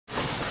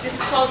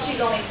It's called She's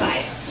Only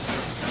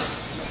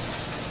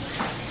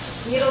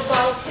 5. Needles,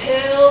 bottles,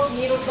 pills,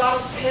 needles,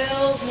 bottles,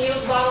 pills,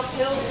 needles, bottles,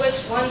 pills,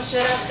 which one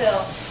should I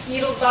fill?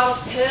 Needles,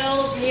 bottles,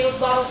 pills, needles,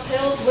 bottles,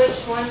 pills,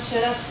 which one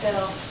should I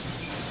fill?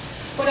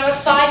 When I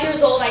was 5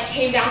 years old, I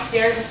came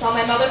downstairs and saw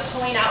my mother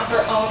pulling out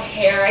her own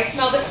hair. I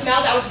smelled a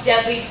smell that was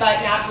deadly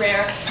but not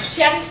rare.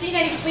 She hadn't seen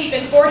any sleep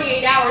in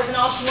 48 hours, and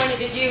all she wanted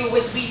to do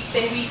was weep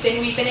and weep and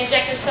weep and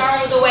inject her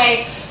sorrows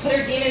away, put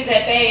her demons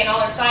at bay, and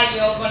all her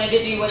 5-year-old wanted to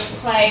do was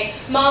play.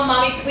 Mom,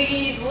 Mommy,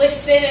 please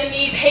listen to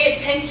me, pay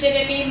attention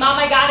to me. Mom,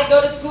 I gotta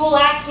go to school,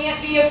 I can't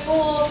be a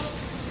fool.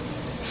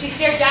 She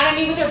stared down at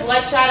me with her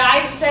bloodshot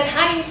eyes and said,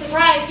 honey,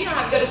 surprise, you don't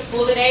have to go to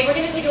school today. We're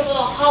gonna take a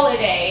little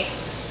holiday.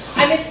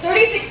 I missed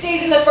 36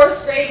 days in the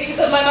first grade because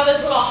of my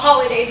mother's little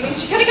holidays. When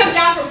she couldn't come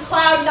down from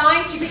cloud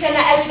 9, she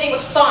pretended that everything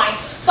was fine.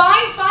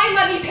 Fine, fine,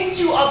 let me paint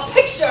you a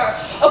picture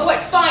of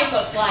what fine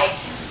looked like.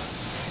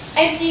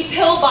 Empty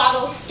pill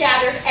bottles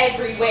scattered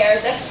everywhere,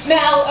 the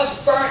smell of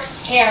burnt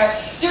hair,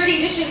 dirty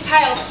dishes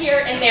piled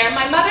here and there.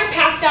 My mother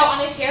passed out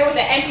on a chair with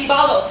an empty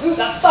bottle. Who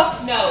the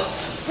fuck knows?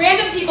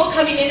 Random people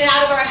coming in and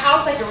out of our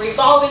house like a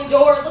revolving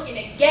door looking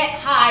to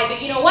get high.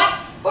 But you know what?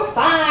 We're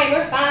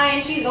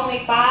fine, she's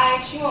only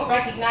 5, she won't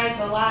recognize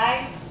the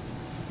lie.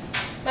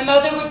 My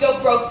mother would go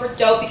broke for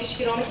dope because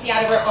she could only see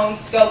out of her own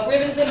scope.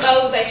 Ribbons and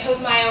bows, I chose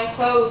my own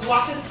clothes,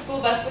 walked to the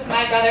school bus with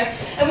my brother,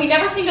 and we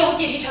never seemed to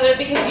look at each other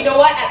because you know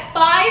what, at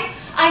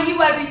 5, I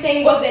knew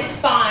everything wasn't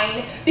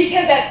fine.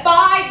 Because at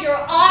 5, your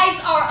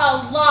eyes are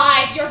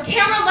alive, your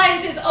camera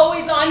lens is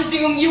always on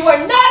zoom, you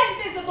are not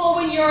invisible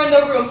when you're in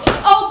the room.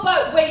 Oh,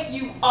 but wait,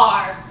 you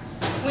are.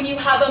 When you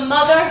have a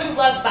mother who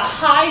loves the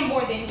high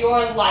more than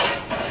your life,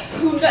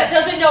 who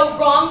doesn't know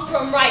wrong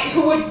from right,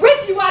 who would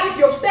rip you out of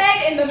your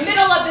bed in the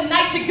middle of the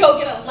night to go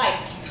get a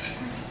light.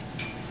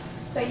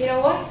 But you know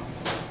what?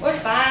 We're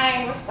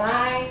fine,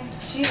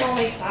 she's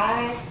only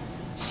 5,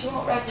 she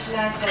won't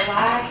recognize the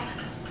lie.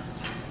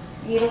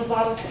 Needles,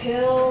 bottles,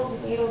 pills,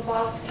 needles,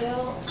 bottles,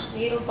 pills,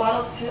 needles,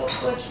 bottles, pills,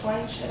 which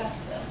one should I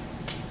fill?